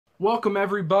Welcome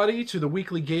everybody to the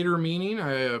weekly Gator meeting.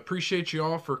 I appreciate you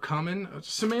all for coming.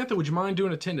 Samantha, would you mind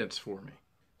doing attendance for me?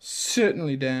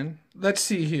 Certainly, Dan. Let's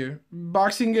see here.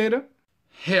 Boxing Gator?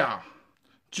 Here.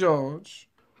 George.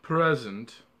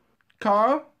 Present.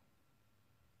 Carl?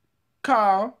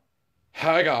 Carl?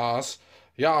 Hey guys.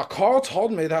 Yeah, Carl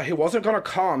told me that he wasn't gonna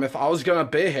come if I was gonna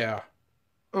be here.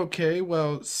 Okay,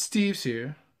 well, Steve's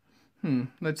here.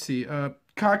 Let's see.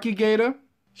 Cocky Gator?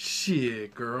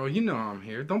 Shit, girl, you know I'm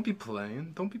here. Don't be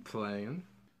playing. Don't be playing.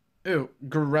 Ew,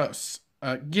 gross.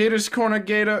 Gator's Corner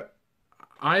Gator?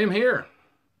 I am here.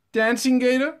 Dancing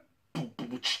Gator?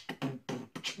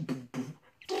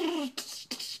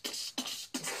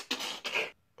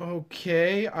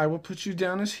 Okay, I will put you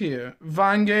down as here.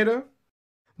 Vine Gator?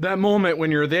 That moment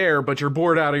when you're there, but you're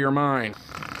bored out of your mind.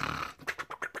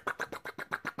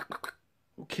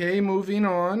 Okay, moving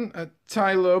on.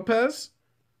 Ty Lopez?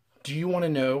 Do you want to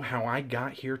know how I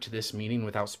got here to this meeting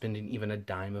without spending even a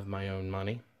dime of my own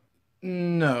money?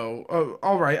 No. Oh,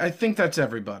 all right, I think that's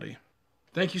everybody.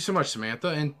 Thank you so much, Samantha,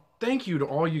 and thank you to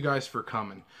all you guys for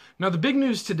coming. Now, the big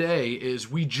news today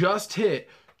is we just hit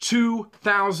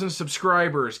 2,000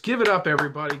 subscribers. Give it up,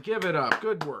 everybody. Give it up.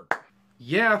 Good work.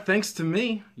 Yeah, thanks to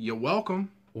me. You're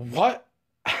welcome.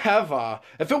 Whatever.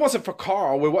 If it wasn't for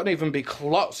Carl, we wouldn't even be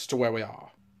close to where we are.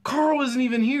 Carl isn't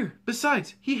even here.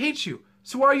 Besides, he hates you.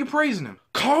 So why are you praising him?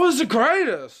 Carl is the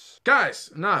greatest!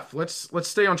 Guys, enough. Let's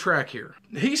stay on track here.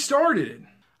 He started it.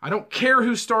 I don't care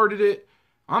who started it.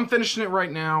 I'm finishing it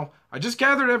right now. I just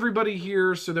gathered everybody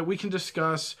here so that we can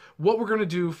discuss what we're going to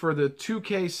do for the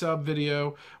 2K sub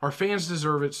video. Our fans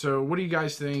deserve it, so what do you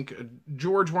guys think?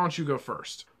 George, why don't you go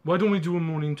first? Why don't we do a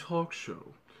morning talk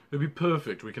show? It'd be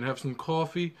perfect. We can have some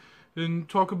coffee and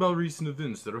talk about recent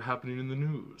events that are happening in the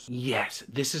news. Yes,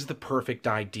 this is the perfect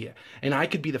idea. And I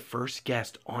could be the first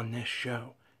guest on this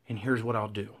show. And here's what I'll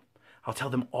do. I'll tell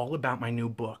them all about my new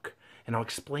book. And I'll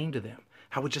explain to them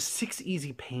how with just 6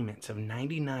 easy payments of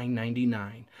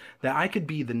 $99.99 that I could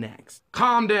be the next.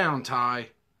 Calm down, Ty.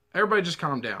 Everybody just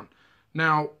calm down.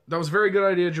 Now, that was a very good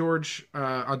idea, George.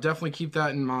 I'll definitely keep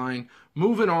that in mind.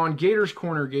 Moving on, Gator's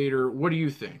Corner Gator, what do you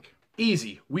think?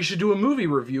 Easy. We should do a movie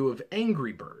review of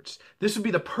Angry Birds. This would be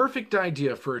the perfect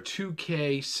idea for a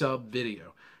 2K sub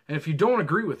video. And if you don't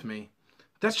agree with me,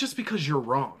 that's just because you're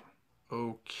wrong.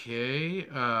 Okay,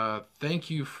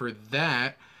 thank you for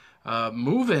that.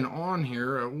 Moving on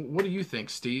here, what do you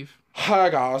think, Steve? Hey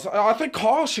guys, I think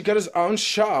Carl should get his own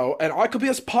show, and I could be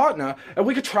his partner, and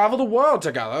we could travel the world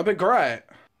together. It'd be great.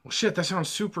 Well, shit, that sounds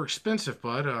super expensive,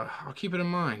 bud. I'll keep it in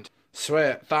mind.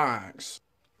 Sweet, thanks.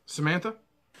 Samantha?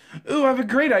 Ooh, I have a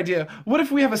great idea. What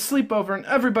if we have a sleepover and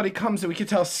everybody comes and we can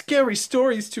tell scary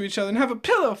stories to each other and have a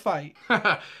pillow fight?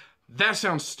 That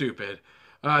sounds stupid.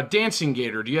 Dancing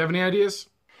Gator, do you have any ideas?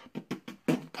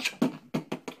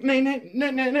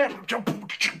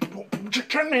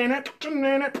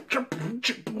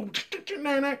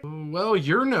 Well,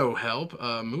 you're no help.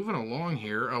 Moving along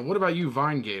here. What about you,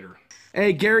 Vine Gator?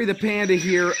 Hey, Gary the Panda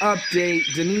here.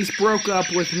 Update. Denise broke up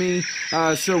with me,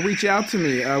 so reach out to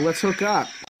me. Let's hook up.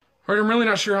 All right, I'm really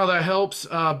not sure how that helps.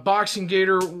 Boxing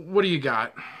Gator, what do you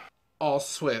got? Oh,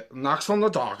 sweet. Next on the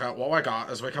docket, what we got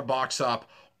is we can box up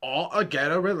all a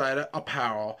Gator-related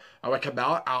apparel, and we can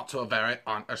mail it out to a very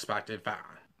unexpected fan.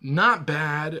 Not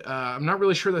bad. I'm not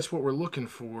really sure that's what we're looking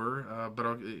for, but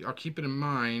I'll keep it in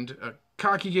mind.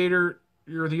 Cocky Gator,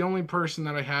 you're the only person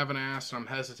that I haven't asked, and I'm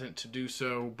hesitant to do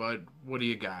so, but what do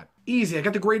you got? Easy. I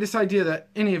got the greatest idea that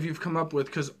any of you have come up with,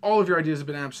 because all of your ideas have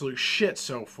been absolute shit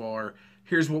so far.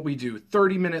 Here's what we do.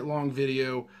 30-minute long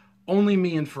video, only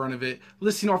me in front of it,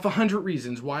 listing off 100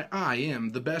 reasons why I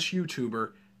am the best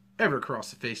YouTuber ever across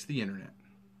the face of the internet.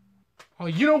 Oh,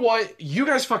 you know what? You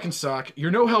guys fucking suck.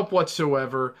 You're no help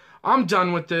whatsoever. I'm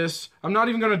done with this. I'm not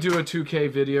even going to do a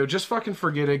 2K video. Just fucking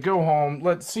forget it. Go home.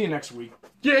 Let's see you next week.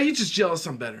 Yeah, he's just jealous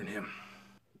I'm better than him.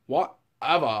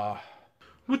 Whatever.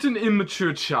 What an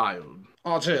immature child.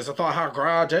 Oh, jeez, I thought I had a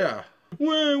great idea.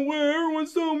 Why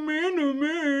everyone's so mean to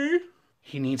me?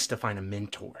 He needs to find a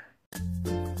mentor.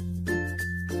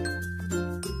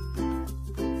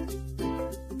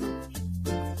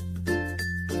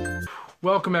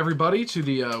 Welcome everybody to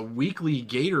the weekly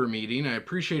Gator meeting. I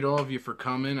appreciate all of you for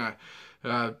coming. I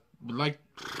would like...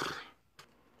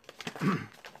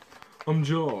 I'm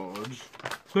George.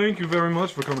 Thank you very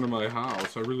much for coming to my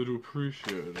house. I really do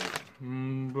appreciate it.